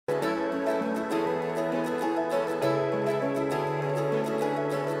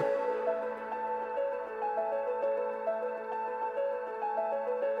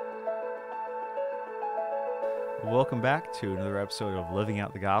welcome back to another episode of Living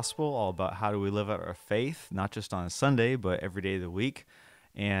Out the Gospel, all about how do we live out our faith, not just on a Sunday, but every day of the week.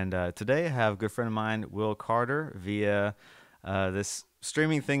 And today I have a good friend of mine, Will Carter, via this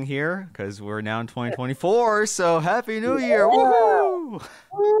streaming thing here, because we're now in 2024, so Happy New Year! Yeah. Woohoo!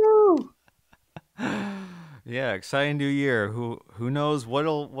 Woo! Yeah, exciting new year. Who knows what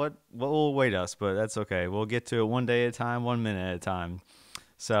will await us, but that's okay. We'll get to it one day at a time, 1 minute at a time.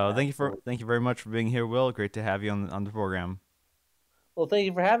 So Absolutely. thank you very much for being here, Will. Great to have you on the program. Well, thank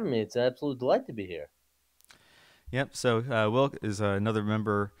you for having me. It's an absolute delight to be here. Yep. So Will is another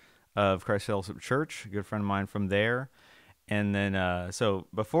member of Christ Fellowship Church, a good friend of mine from there. And then so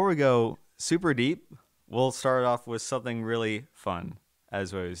before we go super deep, we'll start off with something really fun,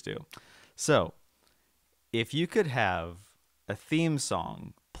 as we always do. So if you could have a theme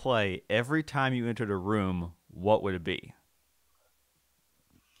song play every time you entered a room, what would it be?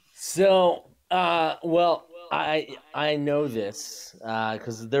 Well, I know this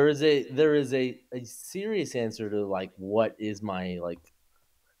because there is a serious answer to like what is my like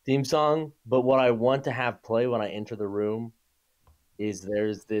theme song, but what I want to have play when I enter the room is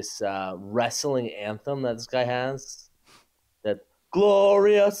there's this wrestling anthem that this guy has that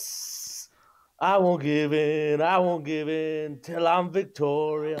glorious. I won't give in till I'm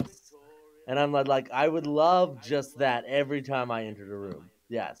victorious. And I'm like, I would love just that every time I entered a room.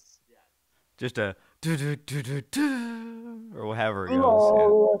 Yes. Just a do do do do do, or however it goes. Yeah,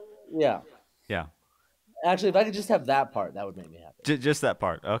 Glorious. Yeah. yeah. Actually, if I could just have that part, that would make me happy. Just that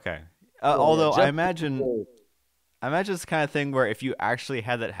part. Okay. Yeah, Although just I imagine it's the kind of thing where if you actually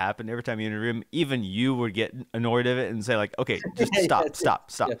had that happen every time you enter a room, even you would get annoyed of it and say like, "Okay, just yes, stop, yes, stop,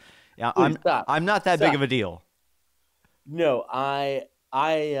 yes. stop." Yeah, Please stop. I'm not that big Stop. of a deal. No,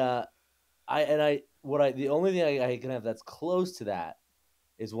 the only thing I can have that's close to that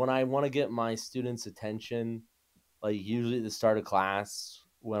is when I want to get my students' attention, like usually at the start of class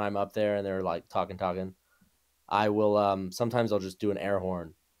when I'm up there and they're like talking. I will sometimes I'll just do an air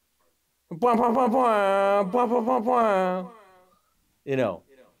horn. Bwah, bwah, bwah, bwah, bwah, bwah, bwah, bwah. You know,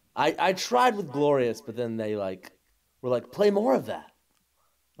 I tried with Glorious, but then they like were like play more of that.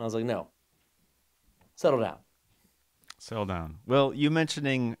 And I was like, no, settle down. Settle down. Well, you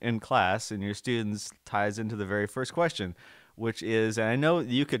mentioning in class and your students ties into the very first question, which is, and I know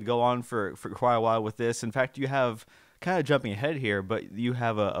you could go on for quite a while with this. In fact, you have kind of jumping ahead here, but you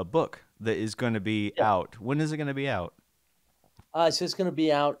have a book that is going to be Yeah. out. When is it going to be out? So it's going to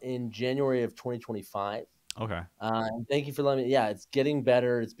be out in January of 2025. Okay. And thank you for letting me. Yeah, it's getting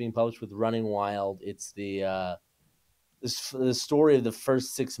better. It's being published with Running Wild. It's the story of the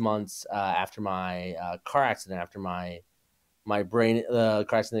first 6 months after my car accident, after my brain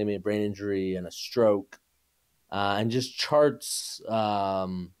car accident gave me a brain injury and a stroke, and just charts. I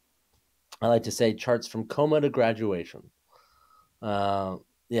like to say charts from coma to graduation. Uh,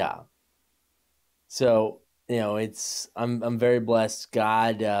 yeah. So it's I'm very blessed.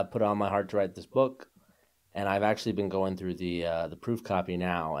 God put it on my heart to write this book, and I've actually been going through the proof copy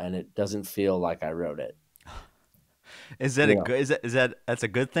now, and it doesn't feel like I wrote it. Is that a Yeah. good? Is that that's a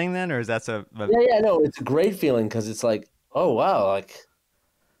good thing then, or is that a Yeah, no, it's a great feeling because it's like, oh wow, like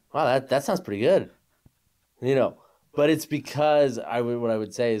wow, that sounds pretty good, you know. But it's because what I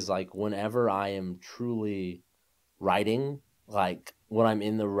would say is like whenever I am truly writing, like when I'm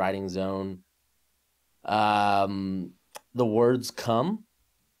in the writing zone, um, the words come,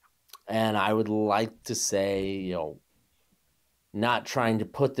 and I would like to say, not trying to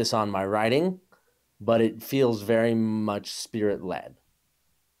put this on my writing, but it feels very much spirit led,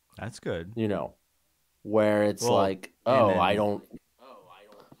 that's good. you know, where it's Well, like, and oh, I then don't,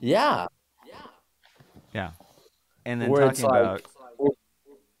 yeah, yeah, and then where it's talking like, about.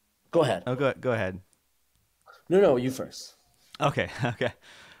 go ahead. Oh, go ahead. No, you first. Okay, okay.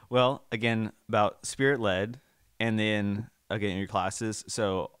 Well, again, about spirit led, and then again your classes.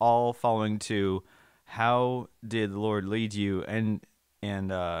 So all following to how did the Lord lead you, and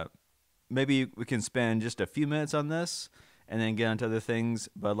maybe we can spend just a few minutes on this, and then get onto other things.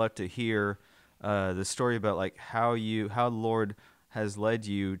 But I'd like to hear the story about like how the Lord has led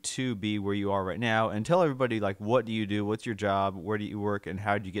you to be where you are right now, and tell everybody like what do you do, what's your job, where do you work, and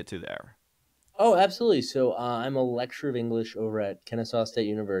how did you get to there? Oh, absolutely. So I'm a lecturer of English over at Kennesaw State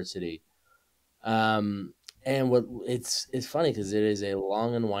University. Um, and what it's funny because it is a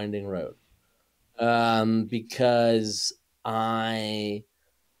long and winding road. Because I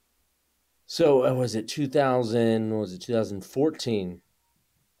so was it 2000 was it 2014?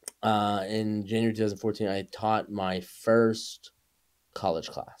 In January 2014, I taught my first college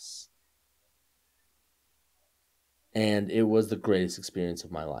class, and it was the greatest experience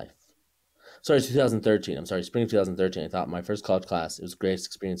of my life. sorry, 2013. I'm sorry, spring of 2013. I taught my first college class. It was the greatest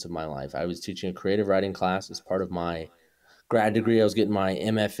experience of my life. I was teaching a creative writing class as part of my grad degree. I was getting my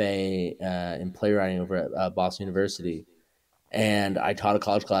MFA in playwriting over at Boston University, and I taught a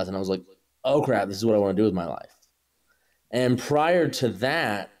college class, and I was like, "Oh crap, this is what I want to do with my life." And prior to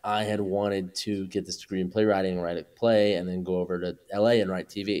that, I had wanted to get this degree in playwriting, write a play, and then go over to LA and write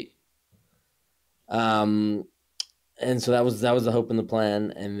TV. Um, and so that was the hope and the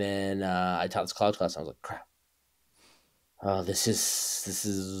plan. And then I taught this college class, and I was like, "Crap, this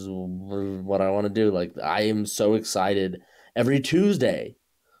is what I want to do." Like, I am so excited every Tuesday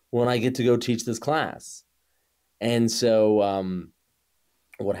when I get to go teach this class. And so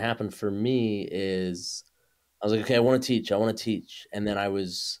what happened for me is I was like, okay, I want to teach. I want to teach. And then I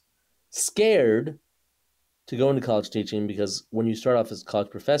was scared to go into college teaching because when you start off as a college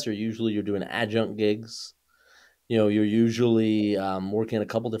professor, usually you're doing adjunct gigs. You're usually working at a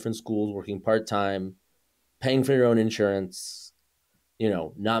couple different schools, working part time, paying for your own insurance,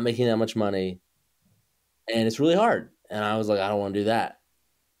 not making that much money. And it's really hard. And I was like, I don't want to do that.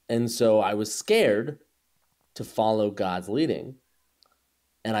 And so I was scared to follow God's leading.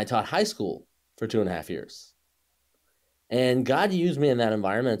 And I taught high school for 2.5 years. And God used me in that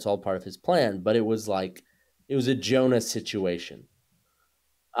environment. It's all part of his plan, but it was a Jonah situation.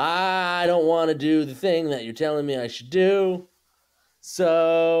 I don't want to do the thing that you're telling me I should do.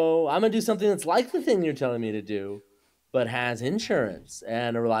 So I'm going to do something that's like the thing you're telling me to do, but has insurance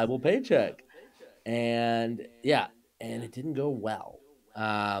and a reliable paycheck. And yeah, and it didn't go well.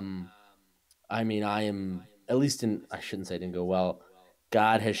 Um, I mean, I am, at least I shouldn't say it didn't go well.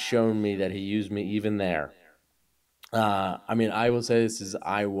 God has shown me that he used me even there. I mean, I will say this is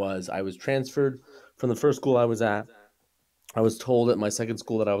I was transferred from the first school I was at. I was told at my second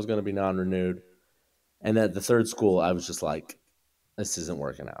school that I was going to be non-renewed, and at the third school I was just like, this isn't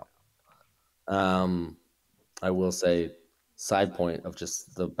working out. Um, I will say, side point of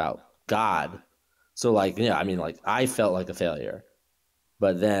just about God. So like, yeah, I mean, like I felt like a failure,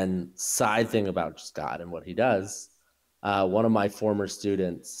 but then side thing about just God and what He does. One of my former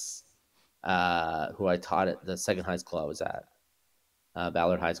students, who I taught at the second high school I was at,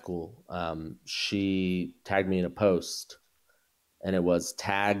 Ballard High School, she tagged me in a post, and it was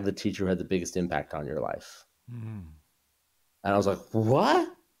tag the teacher who had the biggest impact on your life. Mm. And I was like, what?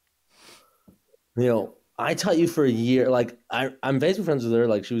 I taught you for a year. Like, I'm Facebook friends with her.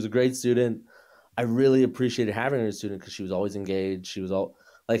 Like, she was a great student. I really appreciated having her as a student because she was always engaged. She was all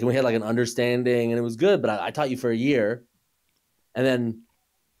like, and we had like an understanding, and it was good. But I taught you for a year, and then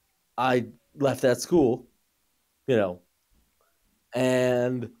I left that school, you know,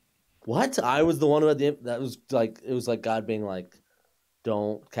 and what? I was the one who had that was like, it was like God being like,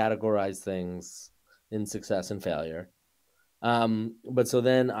 don't categorize things in success and failure. But so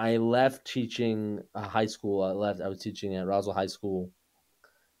then I left teaching high school. I was teaching at Roswell High School,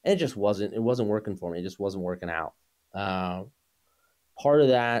 and it wasn't working for me. It just wasn't working out. Uh, Part of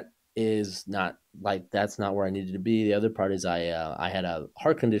that is not like, that's not where I needed to be. The other part is I had a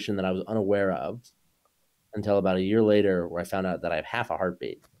heart condition that I was unaware of until about a year later, where I found out that I have half a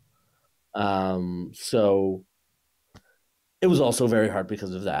heartbeat. So it was also very hard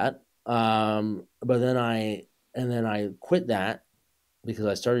because of that. But then I quit that because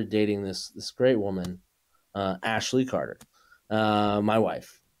I started dating this great woman, Ashley Carter, my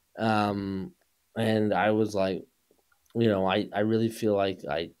wife. And I was like, I really feel like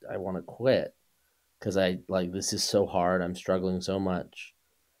I want to quit because I like, this is so hard. I'm struggling so much.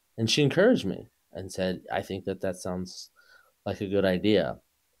 And she encouraged me and said, I think that sounds like a good idea.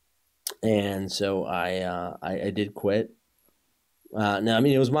 And so I did quit. Now, I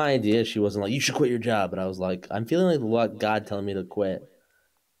mean, it was my idea. She wasn't like, you should quit your job. But I was like, I'm feeling like what God telling me to quit.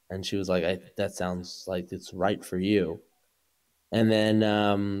 And she was like, that sounds like it's right for you. And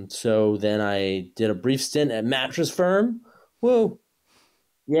then, so then I did a brief stint at Mattress Firm. Whoa.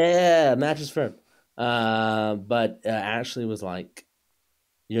 Yeah, Mattress Firm. But Ashley was like,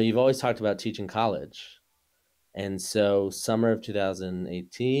 you've always talked about teaching college. And so summer of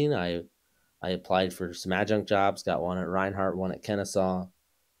 2018, I applied for some adjunct jobs, got one at Reinhardt, one at Kennesaw,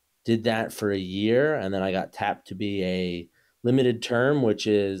 did that for a year, and then I got tapped to be a limited term, which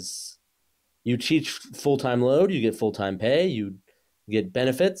is you teach full-time load, you get full-time pay, you get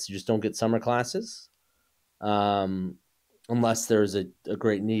benefits, you just don't get summer classes, um, unless there's a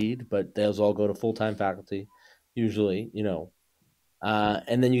great need, but those all go to full-time faculty usually,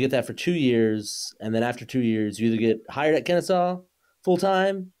 and then you get that for 2 years, and then after 2 years, you either get hired at Kennesaw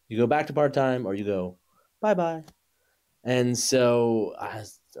full-time, you go back to part-time, or you go bye-bye. And so I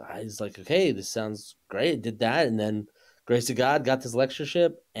was like, okay, this sounds great. Did that, and then grace of God got this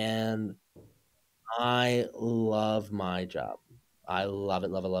lectureship, and I love my job. I love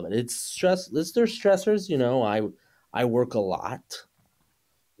it, love it, love it. It's stress. There's stressors, you know. I work a lot,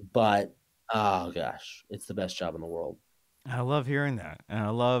 but oh gosh, it's the best job in the world. I love hearing that, and I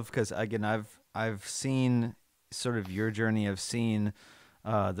love because again, I've seen sort of your journey. I've seen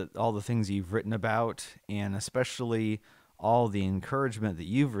all the things you've written about, and especially all the encouragement that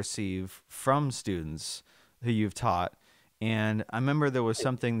you've received from students who you've taught. And I remember there was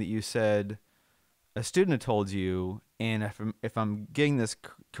something that you said a student had told you, and if I'm getting this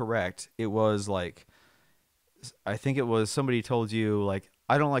correct, it was like I think it was somebody told you like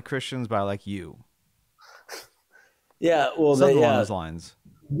I don't like Christians, but I like you, Yeah, well, something along yeah, those lines.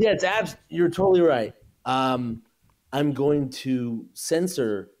 yeah. You're totally right. Um, I'm going to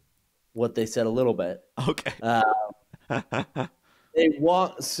censor what they said a little bit. Okay. Uh, they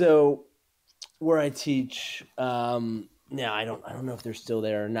walk so where I teach. Now I don't know if they're still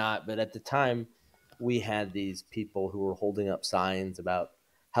there or not, but at the time, we had these people who were holding up signs about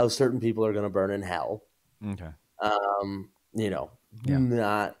how certain people are going to burn in hell. Okay. You know, Yeah.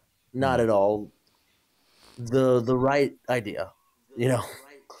 not Mm. at all the right idea. You know,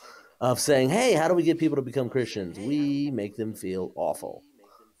 of saying, hey, how do we get people to become Christians? We make them feel awful.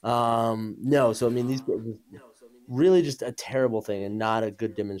 No, so I mean, these really just a terrible thing and not a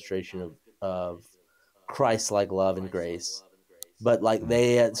good demonstration of Christ like love and grace. But like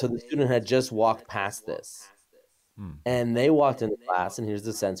Mm. so the student had just walked past this Mm. and they walked into class and here's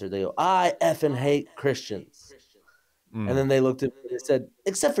the censor. They go, I effing hate Christians. And Mm. then they looked at me and they said,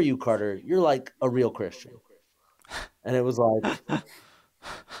 except for you, Carter, you're like a real Christian. And it was like,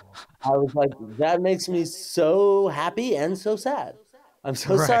 I was like, that makes me so happy and so sad. I'm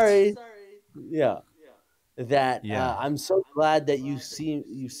so Right. sorry. Yeah. That Yeah. I'm so glad that you see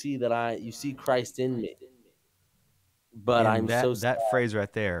that you see Christ in me. But And I'm so that phrase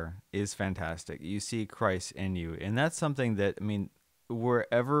right there is fantastic. You see Christ in you, and that's something that I mean,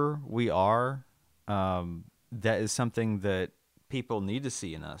 wherever we are, that is something that people need to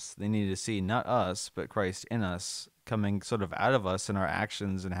see in us. They need to see not us, but Christ in us, coming sort of out of us in our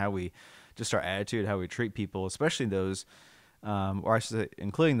actions and how we, just our attitude, how we treat people, especially those, or I should say,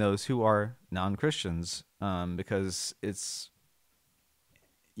 including those who are non-Christians, because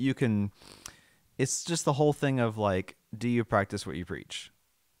you can it's just the whole thing of like, do you practice what you preach?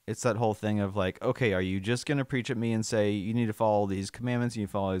 It's that whole thing of like, okay, are you just going to preach at me and say you need to follow these commandments, you need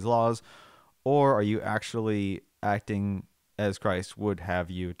to follow these laws, or are you actually acting as Christ would have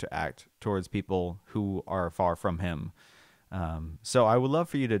you to act towards people who are far from Him? So I would love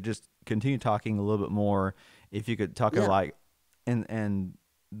for you to just continue talking a little bit more. If you could talk yeah. like, and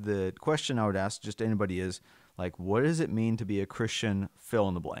the question I would ask just anybody is like, what does it mean to be a Christian? Fill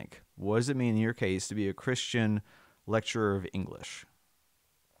in the blank. What does it mean in your case to be a Christian lecturer of English?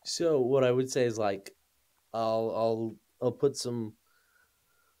 So what I would say is like I'll put some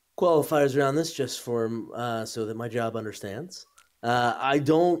qualifiers around this just for so that my job understands. I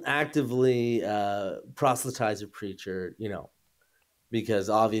don't actively proselytize a preacher, you know, because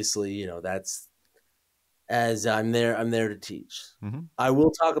obviously, you know, that's as I'm there to teach. Mm-hmm. I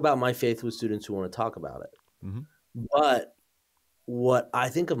will talk about my faith with students who want to talk about it. Mm-hmm. But what I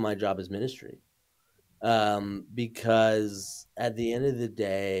think of my job is ministry. Because at the end of the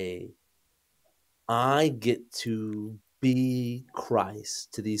day, I get to be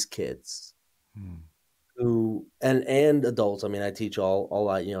Christ to these kids Mm-hmm. who and adults. I mean, I teach all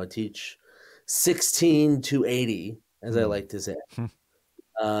I you know I teach 16 to 80, as I like to say,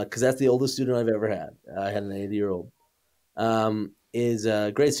 Mm-hmm. because that's the oldest student I've ever had. I had an 80-year-old. Is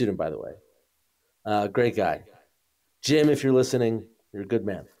a great student, by the way. Great guy, Jim. If you're listening, you're a good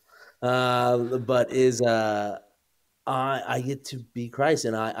man. But is I get to be Christ,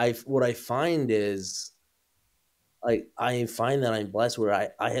 and I what I find is like I find that I'm blessed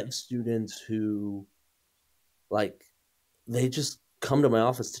where I have students who like they just come to my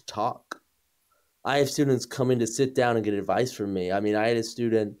office to talk. I have students come in to sit down and get advice from me. I mean, I had a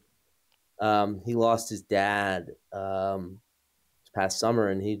student, he lost his dad this past summer,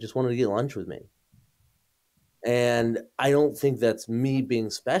 and he just wanted to get lunch with me. And I don't think that's me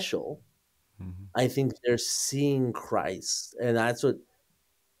being special. Mm-hmm. I think they're seeing Christ, and that's what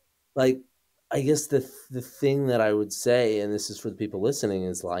like I guess the thing that I would say, and this is for the people listening,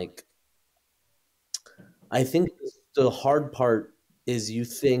 is like I think the hard part is you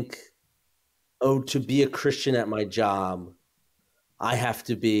think, oh, to be a Christian at my job, I have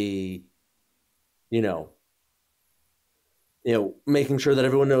to be, you know, making sure that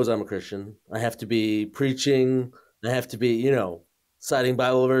everyone knows I'm a Christian. I have to be preaching. I have to be, citing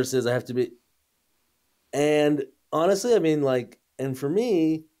Bible verses. I have to be, and honestly, I mean, like, and for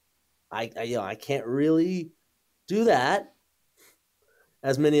me, I can't really do that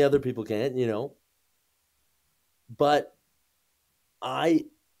as many other people can, but I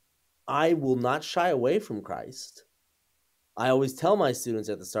I will not shy away from Christ. I always tell my students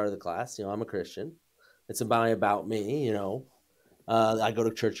at the start of the class, I'm a Christian. It's about me, I go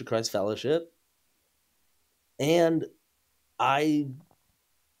to Church of Christ Fellowship, and I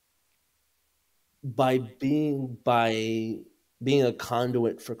by being a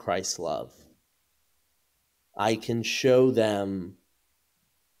conduit for Christ's love, I can show them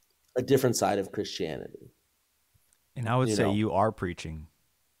a different side of Christianity. And I would You say know, you are preaching.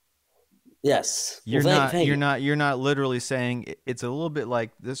 yes. Well, You're thank not thank you're you. not you're not literally saying it's a little bit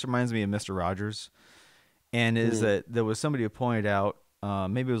like this reminds me of Mr. Rogers, and is Mm, that there was somebody who pointed out,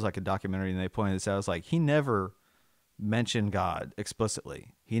 maybe it was like a documentary, and they pointed this out. It's like he never mentioned God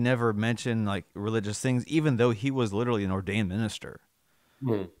explicitly. He never mentioned like religious things, even though he was literally an ordained minister.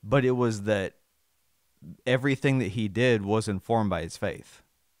 mm. But it was that everything that he did was informed by his faith.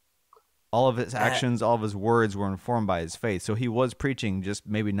 All of his A- actions, all of his words were informed by his faith. So he was preaching, just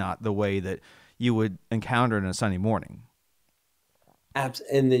maybe not the way that you would encounter in a Sunday morning.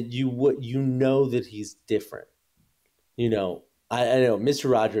 and that that he's different. I know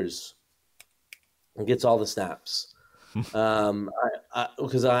Mr. Rogers gets all the snaps.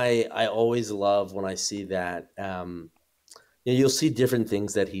 Because I always love when I see that. You'll see different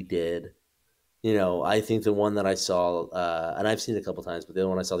things that he did. I think the one that I saw, and I've seen it a couple times, but the other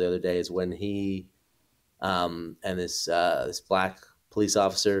one I saw the other day is when he and this black police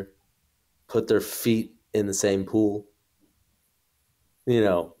officer put their feet in the same pool.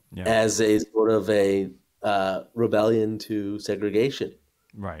 Yeah. As a sort of a rebellion to segregation,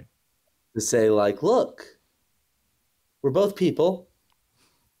 Right. to say like, look, we're both people.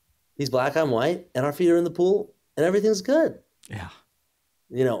 He's black, I'm white, and our feet are in the pool, and everything's good. Yeah.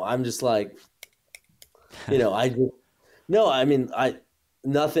 I'm just like, I just no, I mean, I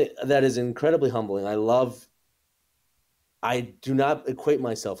nothing that is incredibly humbling. I do not equate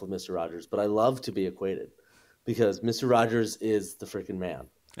myself with Mr. Rogers, but I love to be equated because Mr. Rogers is the freaking man.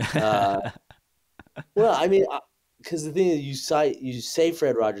 Uh, well, I mean, because the thing is, you say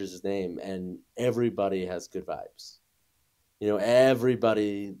Fred Rogers' name, and everybody has good vibes.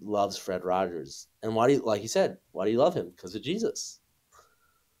 Everybody loves Fred Rogers, and why do you, like you said, why do you love him? Because of Jesus.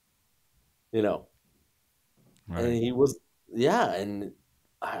 You know, and Right. he was, yeah, and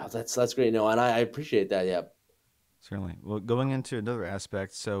that's great. No, and I appreciate that. Yeah. Certainly. Well, going into another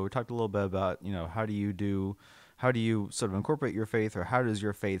aspect, so we talked a little bit about, how do you sort of incorporate your faith, or how does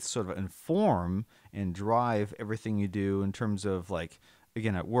your faith sort of inform and drive everything you do in terms of like,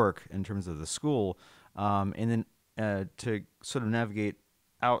 again, at work, in terms of the school, and then to sort of navigate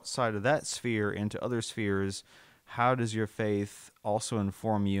outside of that sphere into other spheres. How does your faith also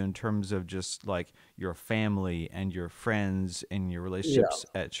inform you in terms of just like your family and your friends and your Yeah. relationships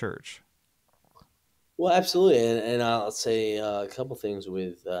at church? Well, absolutely, and I'll say a couple things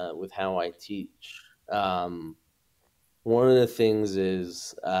with how I teach. Um, One of the things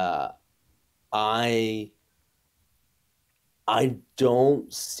is I I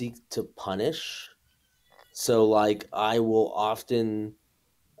don't seek to punish. So like I will often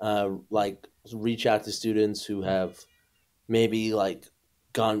like reach out to students who have maybe like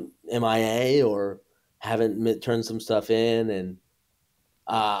gone MIA or haven't turned some stuff in, and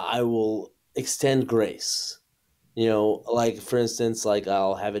I will extend grace. Like for instance, like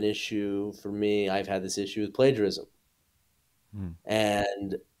I'll have an issue. For me, I've had this issue with plagiarism, Hmm.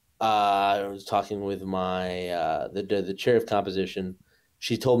 and I was talking with my the chair of composition.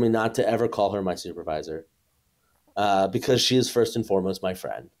 She told me not to ever call her my supervisor because she is first and foremost my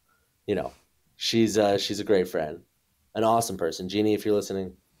friend. You know, she's a great friend, an awesome person. Jeannie, if you're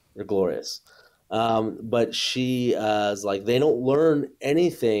listening, you're glorious. But she is like, they don't learn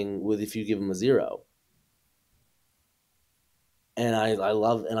anything with if you give them a zero, and I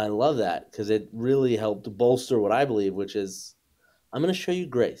love that because it really helped bolster what I believe, which is I'm going to show you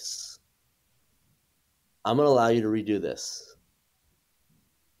grace. I'm going to allow you to redo this.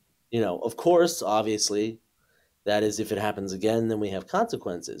 Of course, obviously, that is if it happens again, then we have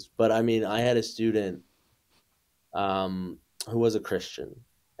consequences. But I mean, I had a student um, who was a Christian,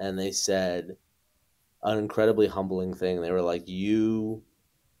 and they said an incredibly humbling thing. They were like, "You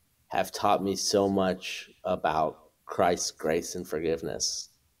have taught me so much about Christ's grace and forgiveness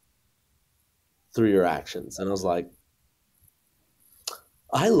through your actions." And I was like,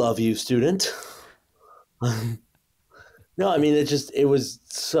 "I love you, student." No, I mean it was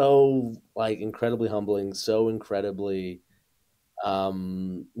so like incredibly humbling, so incredibly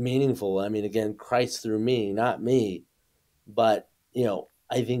meaningful. I mean, again, Christ through me, not me, but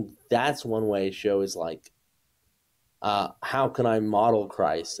I think that's one way to show is like, how can I model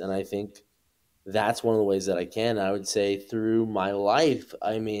Christ? And I think that's one of the ways that I can. I would say through my life,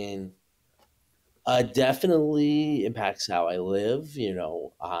 I mean, definitely impacts how I live. You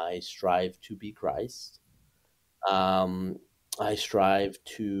know, I strive to be Christ. Um, I strive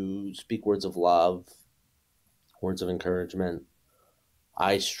to speak words of love, words of encouragement.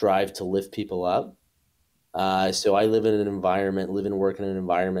 I strive to lift people up. So I live in an environment, live and work in an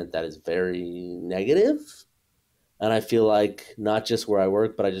environment that is very negative. And I feel like not just where I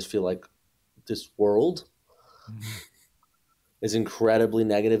work, but I just feel like this world Mhm. is incredibly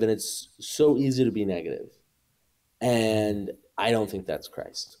negative, and it's so easy to be negative. And I don't think that's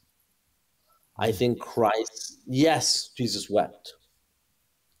Christ. I Mhm. think Christ, yes, Jesus wept.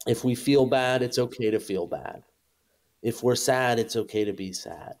 If we feel bad, it's okay to feel bad. If we're sad, it's okay to be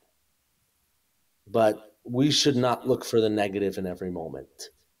sad. But we should not look for the negative in every moment.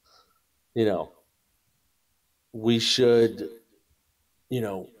 You know, we should,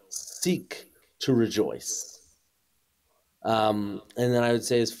 seek to rejoice. And then I would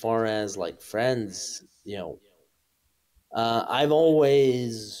say, as far as like friends, I've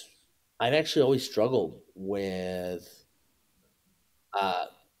always, I've actually always struggled with uh,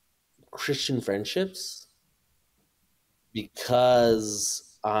 Christian friendships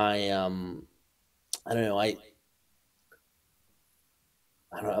because I don't know, I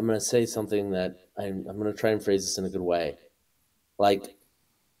don't, I'm going to say something that I'm going to try and phrase this in a good way. Like,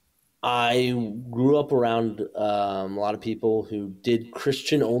 I grew up around a lot of people who did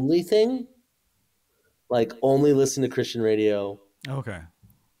Christian only thing, like only listen to Christian radio. Okay.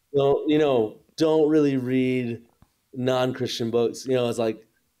 Well, don't really read non-Christian books. It's like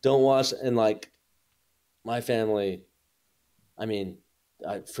don't watch, and like my family. I mean,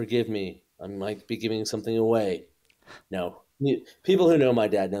 forgive me. I might be giving something away. No, people who know my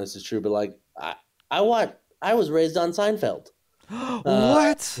dad know this is true, but like I was raised on Seinfeld. Uh,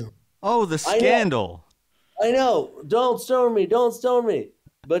 What? Oh, the I know, scandal. I know. Don't stone me. Don't stone me.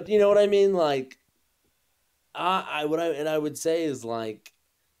 But you know what I mean. Like I would say is like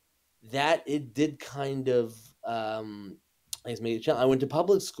that. It did kind of I guess make it challenging. I went to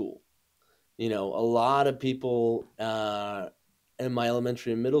public school. A lot of people in my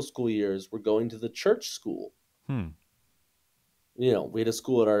elementary and middle school years were going to the church school. Hmm. We had a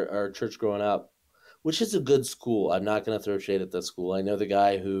school at our church growing up, which is a good school. I'm not going to throw shade at that school. I know the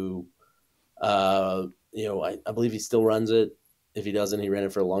guy who, I believe he still runs it. If he doesn't, he ran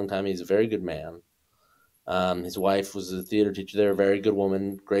it for a long time. He's a very good man. His wife was a theater teacher there, a very good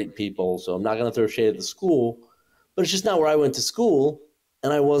woman, great people. So I'm not going to throw shade at the school, but it's just not where I went to school,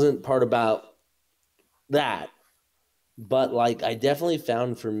 and I wasn't part about that. But like, I definitely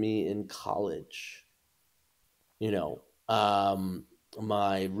found for me in college, you know,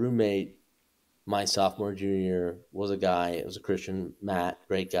 my roommate, my sophomore junior year was a guy. It was a Christian, Matt,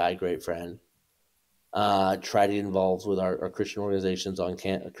 great guy, great friend. Tried to get involved with our Christian organizations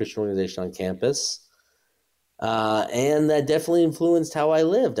a Christian organization on campus, and that definitely influenced how I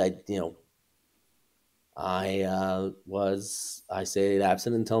lived. I stayed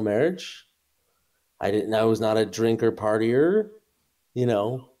absent until marriage. I was not a drinker partier, you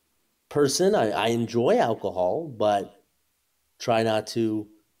know, person. I enjoy alcohol, but try not to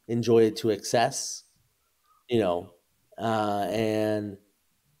enjoy it to excess, you know. And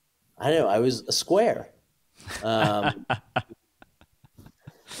I don't know, I was a square. Um,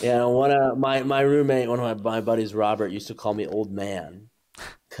 one of my roommate, one of my buddies, Robert, used to call me old man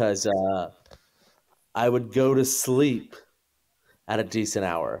because I would go to sleep at a decent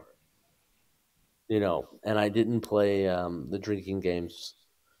hour, and I didn't play the drinking games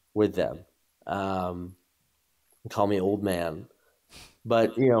with them. Um, call me old man.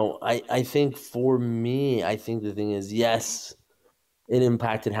 But, I think for me, I think the thing is, yes, it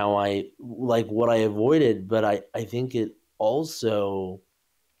impacted how I like what I avoided, but I think it also,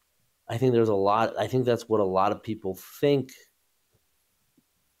 I think there's a lot, I think that's what a lot of people think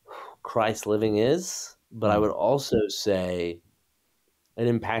Christ living is. But I Hmm. would also say it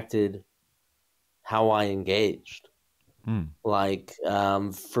impacted how I engaged. Hmm. Like,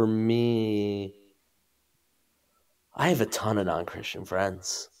 for me, I have a ton of non Christian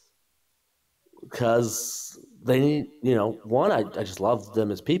friends because they need, one, I just love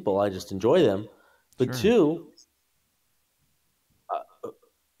them as people, I just enjoy them. But Sure. two,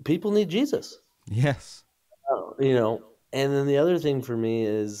 people need Jesus, Yes. you know. And then the other thing for me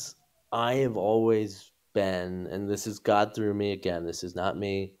is I have always been, and this is God through me again, this is not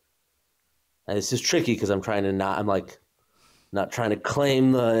me. And this is tricky because I'm like, not trying to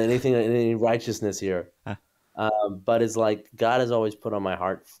claim any righteousness here. But it's like God has always put on my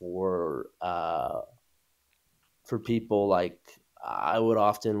heart for people. Like I would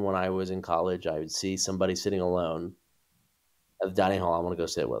often, when I was in college, I would see somebody sitting alone at the dining hall. I want to go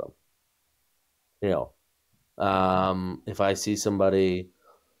sit with them. You know, if I see somebody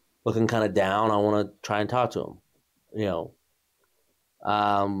looking kind of down, I want to try and talk to them. You know,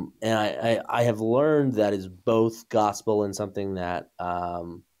 and I have learned that is both gospel and something that I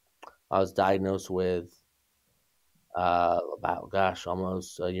was diagnosed with about, gosh,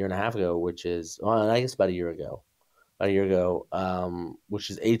 almost a year and a half ago, which is, well, I guess about a year ago, which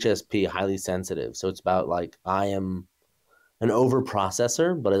is HSP, highly sensitive. So it's about like I am an over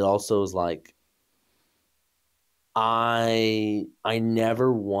processor, but it also is like I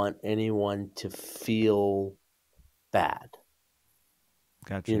never want anyone to feel bad, you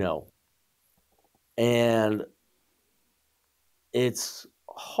Gotcha. know, and it's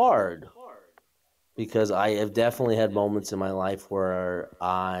hard because I have definitely had moments in my life where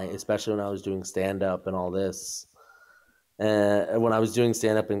especially when I was doing stand up and all this, when I was doing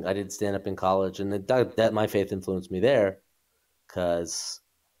stand up and I did stand up in college, and that my faith influenced me there because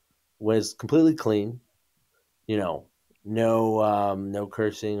was completely clean, you know, no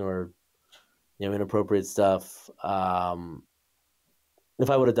cursing or inappropriate stuff. If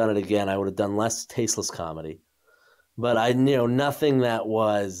I would have done it again, I would have done less tasteless comedy, but nothing that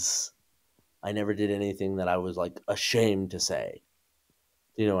was. I never did anything that I was like ashamed to say.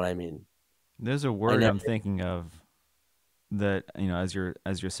 Do you know what I mean? There's a I word never. I'm thinking of that, as you're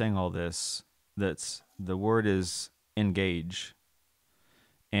saying all this, that's the word is engage.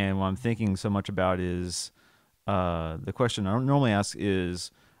 And what I'm thinking so much about is the question I don't normally ask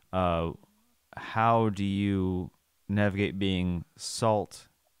is uh, how do you navigate being salt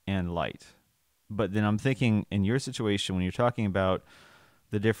and light? But then I'm thinking in your situation when you're talking about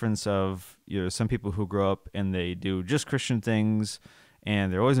the difference of some people who grow up and they do just Christian things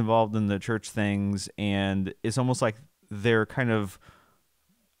and they're always involved in the church things, and it's almost like they're kind of,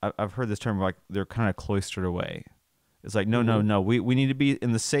 I've heard this term, like they're kind of cloistered away. It's like, no, no, Hmm. no. We need to be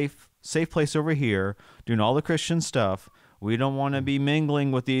in the safe place over here, doing all the Christian stuff. We don't want to be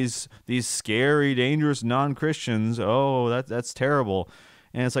mingling with these scary, dangerous non-Christians. Oh, that's terrible.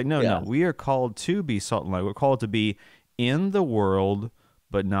 And it's like, no, no. Yeah. We are called to be salt and light. We're called to be in the world,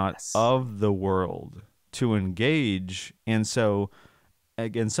 but not Yes. of the world. To engage. And so,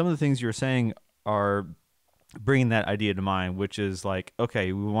 again, some of the things you're saying are bringing that idea to mind, which is like,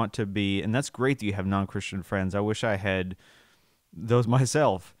 okay, we want to be, and that's great that you have non-Christian friends. I wish I had those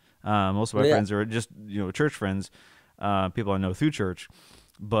myself. Most of my Yeah. friends are just church friends, people I know through church.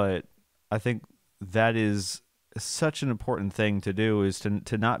 But I think that is such an important thing to do, is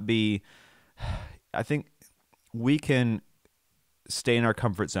to not be. I think we can stay in our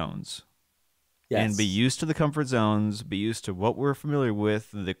comfort zones and be Yes. used to the comfort zones, be used to what we're familiar with,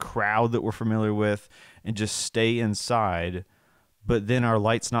 the crowd that we're familiar with, and just stay inside. But then our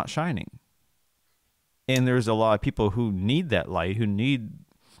light's not shining, and there's a lot of people who need that light, who need,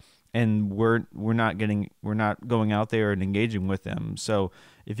 and we're not going out there and engaging with them. So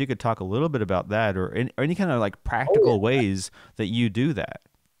if you could talk a little bit about that, or any kind of like Oh yeah. practical ways that you do that.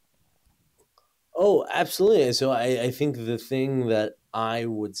 Oh, absolutely. So I think the thing that I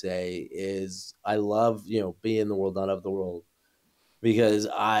would say is I love, be in the world, not of the world. Because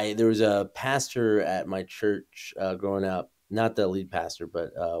there was a pastor at my church growing up, not the lead pastor,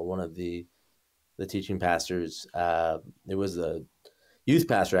 but one of the teaching pastors. It was a youth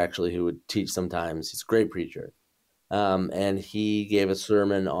pastor actually who would teach sometimes. He's a great preacher. And he gave a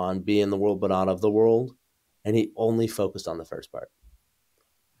sermon on being in the world but not of the world, and he only focused on the first part.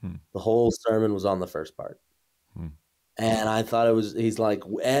 Hmm. The whole sermon was on the first part. Hmm. And I thought it was, he's like,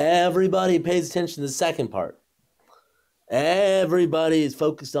 everybody pays attention to the second part. Everybody is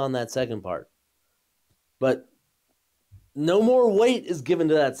focused on that second part. But no more weight is given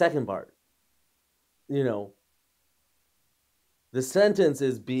to that second part. You know, the sentence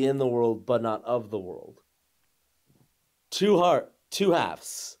is be in the world, but not of the world. Two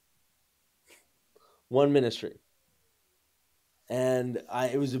halves, one ministry. And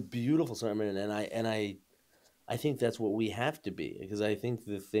it was a beautiful sermon. I think that's what we have to be, because I think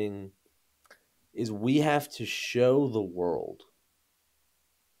the thing is we have to show the world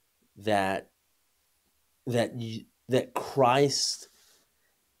that that Christ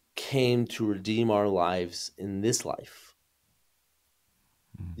came to redeem our lives in this life.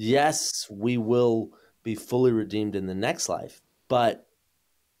 Hmm. Yes, we will be fully redeemed in the next life, but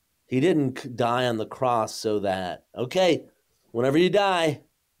he didn't die on the cross so that, okay, whenever you die,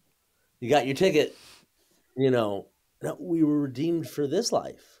 you got your ticket. No, we were redeemed for this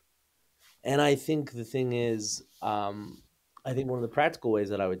life. And I think the thing is, I think one of the practical ways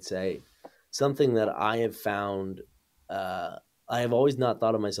that I would say, something that I have found, uh, I have always not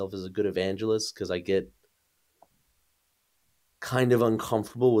thought of myself as a good evangelist because I get kind of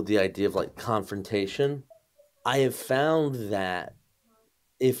uncomfortable with the idea of like confrontation. I have found that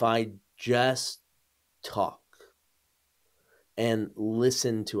if I just talk and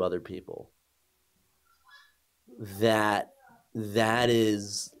listen to other people, that that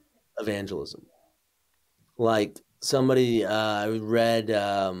is evangelism. Like somebody, I read,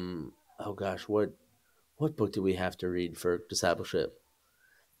 oh gosh, what book did we have to read for discipleship?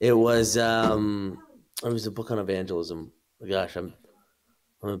 It was it was a book on evangelism. Gosh, I'm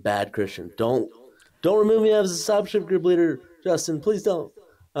a bad Christian. Don't remove me as a discipleship group leader, Justin. Please don't.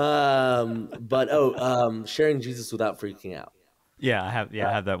 But sharing Jesus without freaking out. Yeah, I have. Yeah,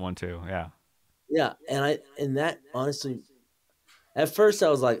 I have that one too. Yeah. Yeah, and that honestly, at first I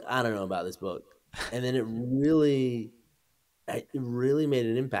was like, I don't know about this book, and then it really made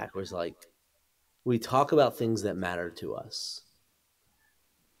an impact. Where it's like we talk about things that matter to us.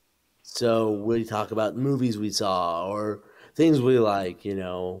 So we talk about movies we saw or things we like.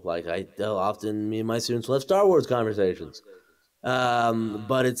 Like I often me and my students will have Star Wars conversations.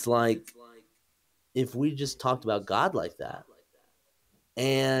 But it's like if we just talked about God like that,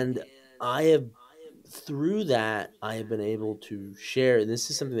 and I have through that I have been able to share. And this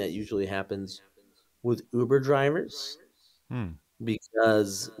is something that usually happens with Uber drivers Hmm.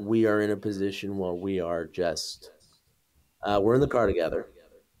 because we are in a position where we are just we're in the car together,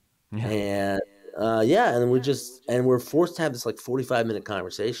 Yeah. and yeah, and we're forced to have this like 45-minute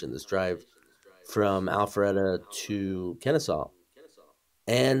conversation. This drive from Alpharetta to Kennesaw,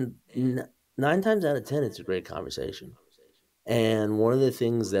 and 9 times out of 10, it's a great conversation. And one of the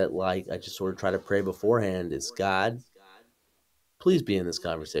things that like I just sort of try to pray beforehand is God, please be in this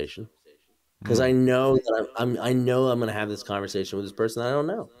conversation because Hmm. I know that I know I'm going to have this conversation with this person I don't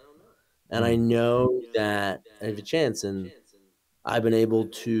know, and I Hmm. know that I have a chance, and I've been able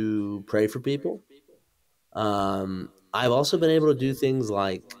to pray for people. I've also been able to do things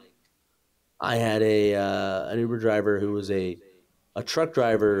like I had an Uber driver who was a truck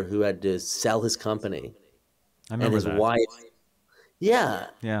driver who had to sell his company, I and remember his that. wife, yeah,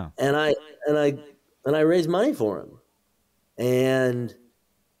 Yeah. and I raised money for him, and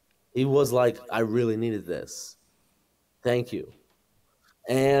he was like, I really needed this. Thank you.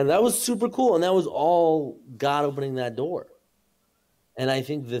 And that was super cool. And that was all God opening that door. And I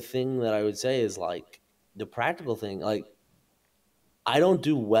think the thing that I would say is like the practical thing, like I don't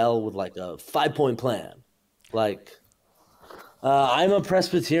do well with like a 5 point plan. Like I'm a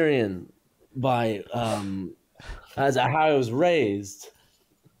Presbyterian by as how I was raised,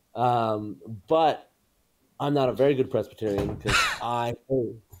 but I'm not a very good Presbyterian because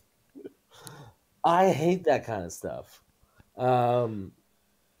I hate that kind of stuff. Um,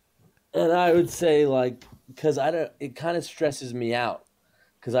 and I would say like because I don't, it kind of stresses me out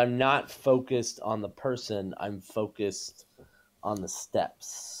because I'm not focused on the person. I'm focused on the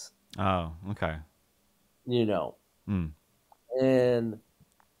steps, Oh, okay. you know. Hmm. And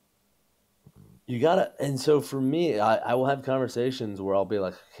you gotta. And so for me, I will have conversations where I'll be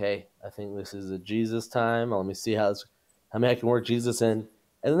like, okay, I think this is a Jesus time. Let me see how many I can work Jesus in.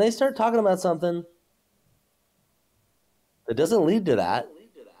 And then they start talking about something that doesn't lead to that,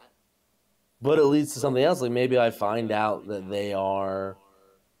 but it leads to something else. Like maybe I find out that they are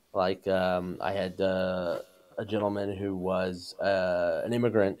like I had a gentleman who was an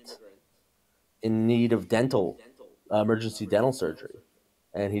immigrant in need of dental emergency dental surgery,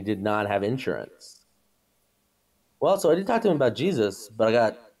 and he did not have insurance. Well, so I did talk to him about Jesus, but I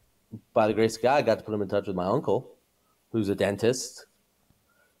got, by the grace of God, I got to put him in touch with my uncle, who's a dentist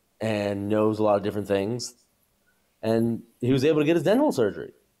and knows a lot of different things, and he was able to get his dental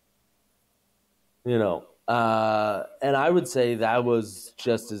surgery. And I would say that was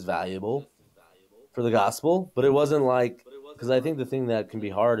just as valuable for the gospel, but it wasn't like because I think the thing that can be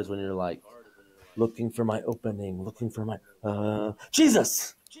hard is when you're like looking for my opening, looking for my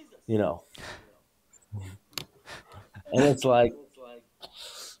Jesus, you know, and it's like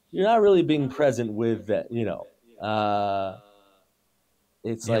you're not really being present with that,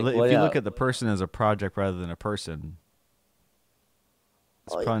 It's Yeah. like, well, If you yeah, look at the person as a project rather than a person,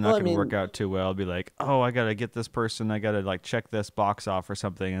 it's probably well, not I going to mean, work out too well. I'll be like, oh, I got to get this person. I got to like check this box off or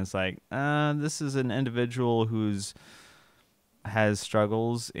something. And it's like, this is an individual who's has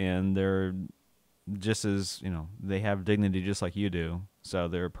struggles and they're just as, they have dignity just like you do. So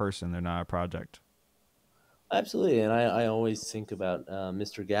they're a person. They're not a project. absolutely. And I always think about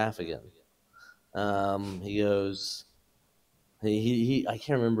Mr. Gaffigan. He goes, I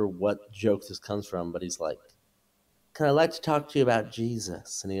can't remember what joke this comes from, but he's like, "Can I like to talk to you about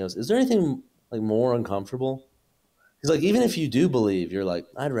Jesus?" And he goes, "Is there anything like more uncomfortable?" He's like, "Even if you do believe, you're like,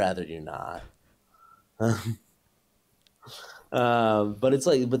 I'd rather you not." But it's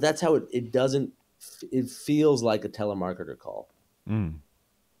like, but that's how it doesn't. It feels like a telemarketer call. Mm.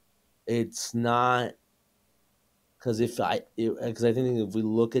 It's not because I think if we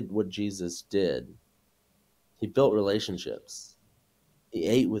look at what Jesus did, he built relationships. He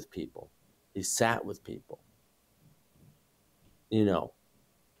ate with people. He sat with people. You know,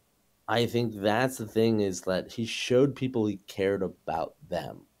 I think that's the thing is that he showed people he cared about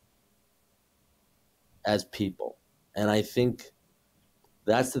them as people. And I think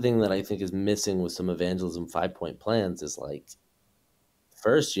that's the thing that I think is missing with some evangelism 5 point plans is like,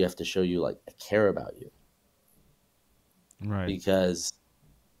 first you have to show you like, I care about you. Right. Because,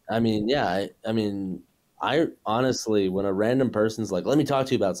 I mean, yeah, I mean, I honestly, when a random person's like, let me talk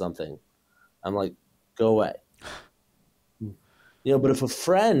to you about something, I'm like, go away. But if a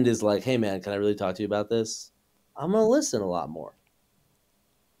friend is like, hey man, can I really talk to you about this? I'm going to listen a lot more.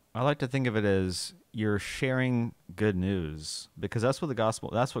 I like to think of it as you're sharing good news because that's what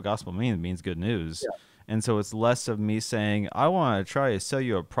gospel means. It means good news. Yeah. And so it's less of me saying, I want to try to sell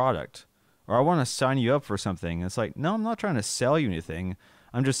you a product or I want to sign you up for something. It's like, no, I'm not trying to sell you anything.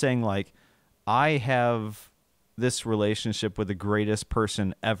 I'm just saying, like, I have this relationship with the greatest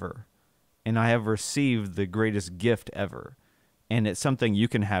person ever, and I have received the greatest gift ever. And it's something you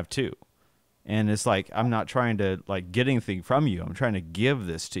can have too. And it's like I'm not trying to like get anything from you. I'm trying to give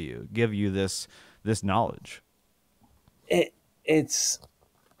this to you, give you this knowledge. It's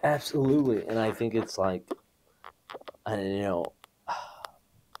absolutely. And I think it's like, I you know,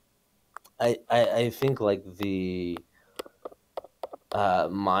 I think like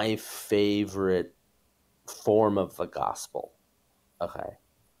my favorite form of the gospel. Okay.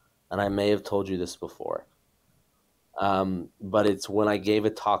 And I may have told you this before. But it's when I gave a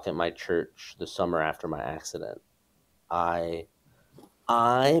talk at my church the summer after my accident. I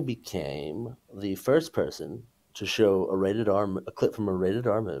I became the first person to show a clip from a rated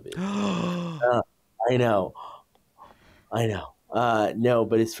R movie. Uh, I know, I know. No,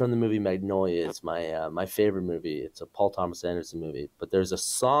 but it's from the movie Magnolia. It's my favorite movie. It's a Paul Thomas Anderson movie. But there's a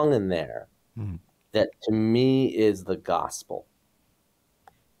song in there Hmm. that to me is the gospel.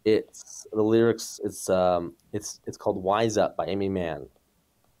 It's the lyrics. It's called "Wise Up" by Amy Mann,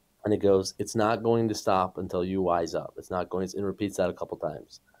 and it goes, "It's not going to stop until you wise up. It's not going." And repeats that a couple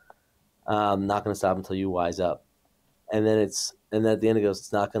times. Not going to stop until you wise up. And then at the end it goes,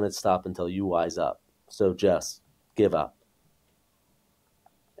 "It's not going to stop until you wise up. So just give up."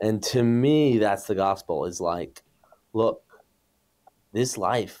 And to me, that's the gospel. Is like, look, this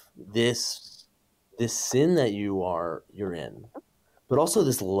life, this sin that you're in, but also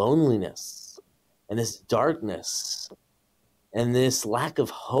this loneliness and this darkness and this lack of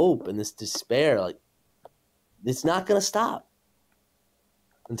hope and this despair, like it's not going to stop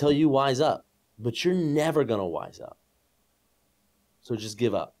until you wise up. But you're never going to wise up. So just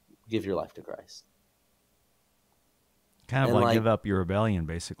give up. Give your life to Christ. Kind of And like like, give up your rebellion,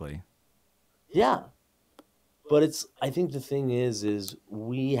 basically. yeah. But I think the thing is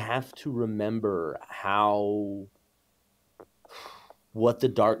we have to remember what the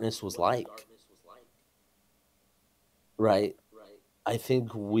darkness was like, right? I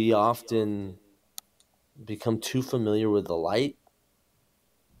think we often become too familiar with the light,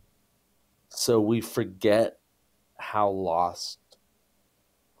 so we forget how lost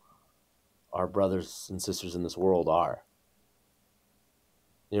our brothers and sisters in this world are.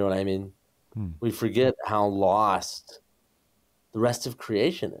 You know what I mean? Hmm. We forget how lost the rest of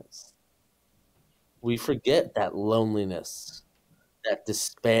creation is. We forget that loneliness, that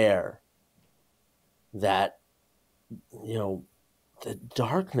despair, that, you know, the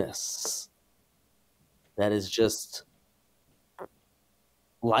darkness that is just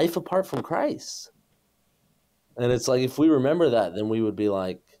life apart from Christ. And it's like if we remember that, then we would be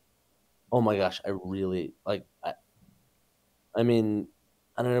like, oh my gosh, I really like. I mean,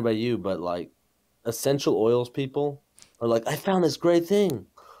 I don't know about you, but like essential oils people are like, I found this great thing,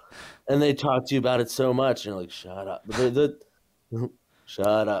 and they talk to you about it so much, and you're like, shut up, but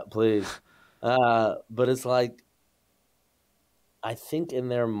shut up, please. But it's like I think in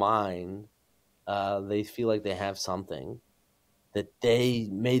their mind, they feel like they have something that they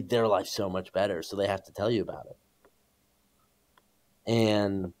made their life so much better, so they have to tell you about it.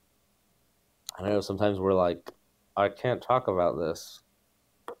 And I know sometimes we're like, I can't talk about this,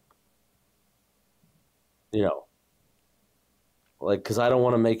 you know, like because I don't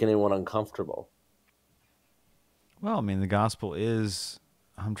want to make anyone uncomfortable. Well, I mean, the gospel is.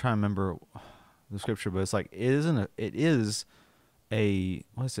 I'm trying to remember the scripture, but it's like it isn't. It is a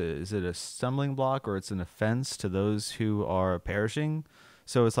what is it? Is it a stumbling block or it's an offense to those who are perishing?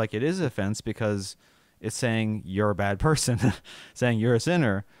 So it's like it is an offense because it's saying you're a bad person, saying you're a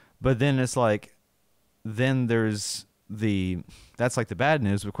sinner. But then it's like then there's the that's like the bad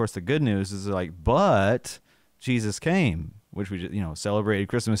news. Of course, the good news is like, but Jesus came, which we just, celebrated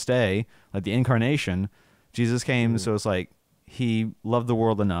Christmas Day, like the incarnation. Jesus came, Mhm. so it's like he loved the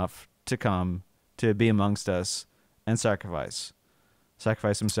world enough to come to be amongst us and sacrifice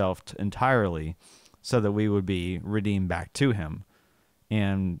himself entirely so that we would be redeemed back to him.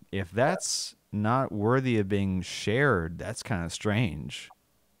 And if that's not worthy of being shared, that's kind of strange.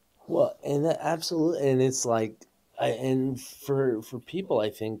 Well, and that absolutely, and it's like, and for people, I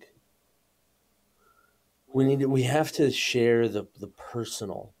think we have to share the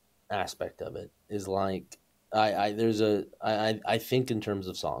personal aspect of it. Is like, I there's a I think in terms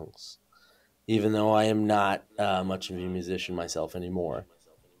of songs, even though I am not much of a musician myself anymore.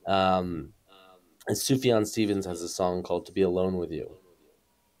 Um, and Sufjan Stevens has a song called "To Be Alone with You,"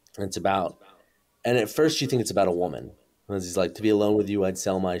 and it's about, and at first you think it's about a woman. Because he's like, to be alone with you, I'd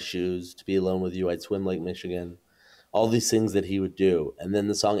sell my shoes. To be alone with you, I'd swim Lake Michigan. All these things that he would do. And then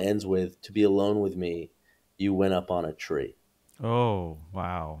the song ends with, to be alone with me, you went up on a tree. Oh,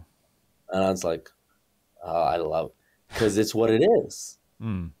 wow. And I was like, oh, I love it. Because it's what it is.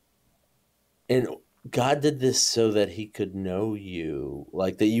 Mm. And God did this so that he could know you,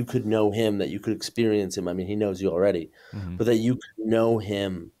 like that you could know him, that you could experience him. I mean, he knows you already, Hmm. but that you could know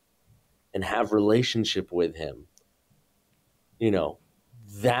him and have relationship with him. You know,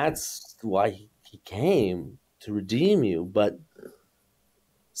 that's why he came to redeem you, but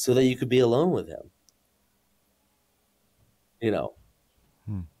so that you could be alone with him, you know.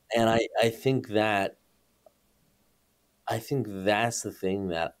 Hmm. And I think that's the thing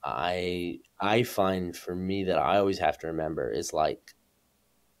that I find for me that I always have to remember is like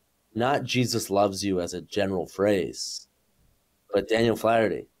not Jesus loves you as a general phrase, but Daniel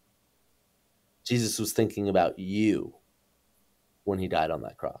Flaherty, Jesus was thinking about you when he died on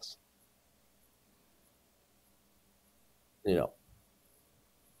that cross. You know,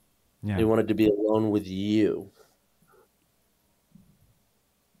 he Yeah. wanted to be alone with you.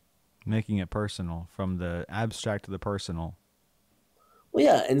 Making it personal from the abstract to the personal. Well,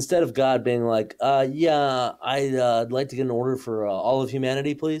 yeah, instead of God being like, yeah, I'd like to get an order for all of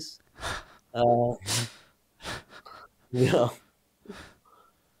humanity, please. Uh, you know,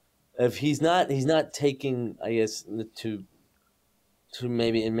 if he's not taking, I guess, to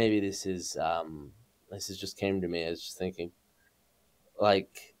maybe, and maybe this is just came to me. I was just thinking,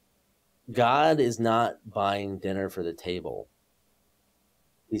 like, God is not buying dinner for the table.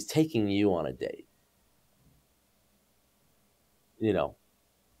 He's taking you on a date. You know,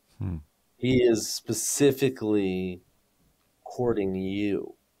 Hmm. he is specifically courting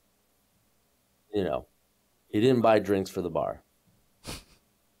you. You know, he didn't buy drinks for the bar.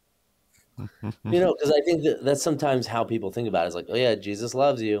 You know, because I think that that's sometimes how people think about it. It's like, oh yeah, Jesus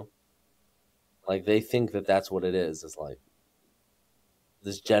loves you. Like they think that that's what it is. It's like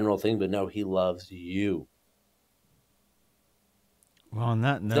this general thing, but no, he loves you. Well, on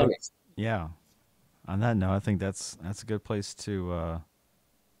that Does that note, make sense? yeah. On that note, I think that's a good place to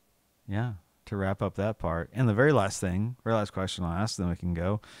yeah, to wrap up that part. And the very last question I'll ask, then we can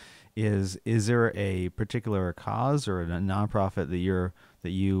go, is there a particular cause or a nonprofit that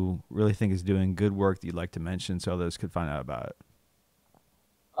you really think is doing good work that you'd like to mention so others could find out about it?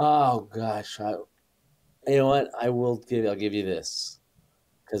 Oh gosh, you know what? I'll give you this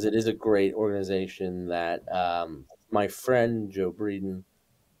because it is a great organization that my friend Joe Breeden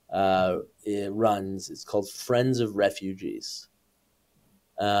it runs. It's called Friends of Refugees.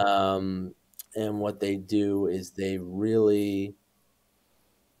 Um, and what they do is they really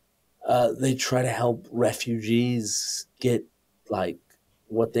they try to help refugees get like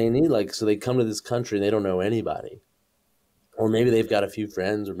what they need. Like, so they come to this country and they don't know anybody, or maybe they've got a few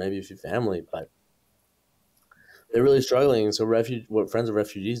friends or maybe a few family, but they're really struggling. So, what Friends of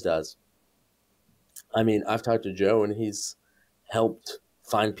Refugees does, I mean, I've talked to Joe and he's helped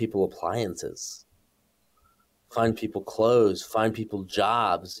find people appliances, find people clothes, find people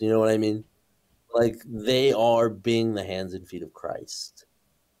jobs. You know what I mean? Like they are being the hands and feet of Christ.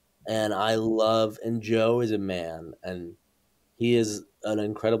 And I love, and Joe is a man, and he is an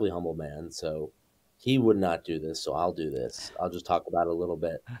incredibly humble man. So he would not do this. So I'll do this. I'll just talk about it a little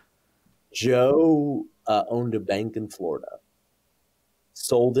bit. Joe owned a bank in Florida,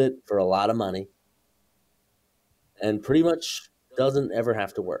 sold it for a lot of money, and pretty much doesn't ever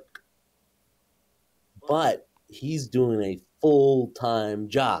have to work. But he's doing a full-time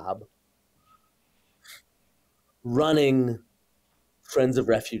job running Friends of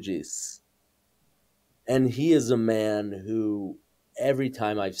Refugees. And he is a man who, every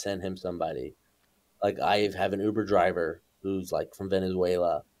time I've sent him somebody, like I have an Uber driver who's like from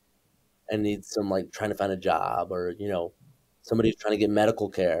Venezuela and needs some, like, trying to find a job, or somebody who's trying to get medical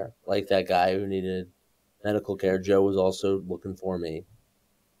care, like that guy who needed medical care. Joe was also looking for me.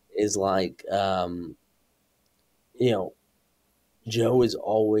 Is like, you know, Joe is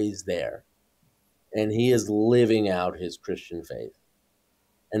always there, and he is living out his Christian faith.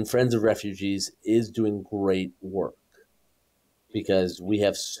 And Friends of Refugees is doing great work because we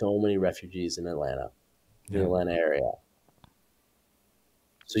have so many refugees in Atlanta, in the Atlanta area.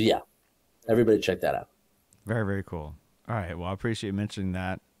 So yeah, everybody check that out. Very, very cool. All right. Well, I appreciate you mentioning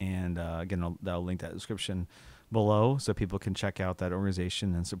that. And again, I'll link that description below so people can check out that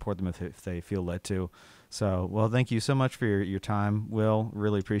organization and support them if they feel led to. So, well, thank you so much for your time, Will.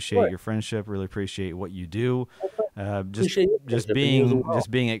 Really appreciate your friendship. Really appreciate what you do. Just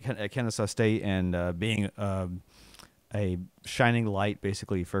being at Kennesaw State and being a shining light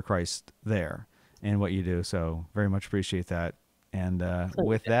basically for Christ there and what you do. So very much appreciate that. And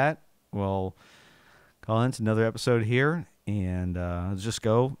with that, we'll call into another episode here, and just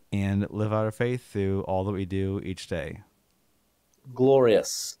go and live out our faith through all that we do each day.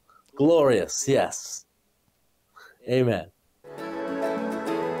 Glorious. Glorious. Yes. Amen.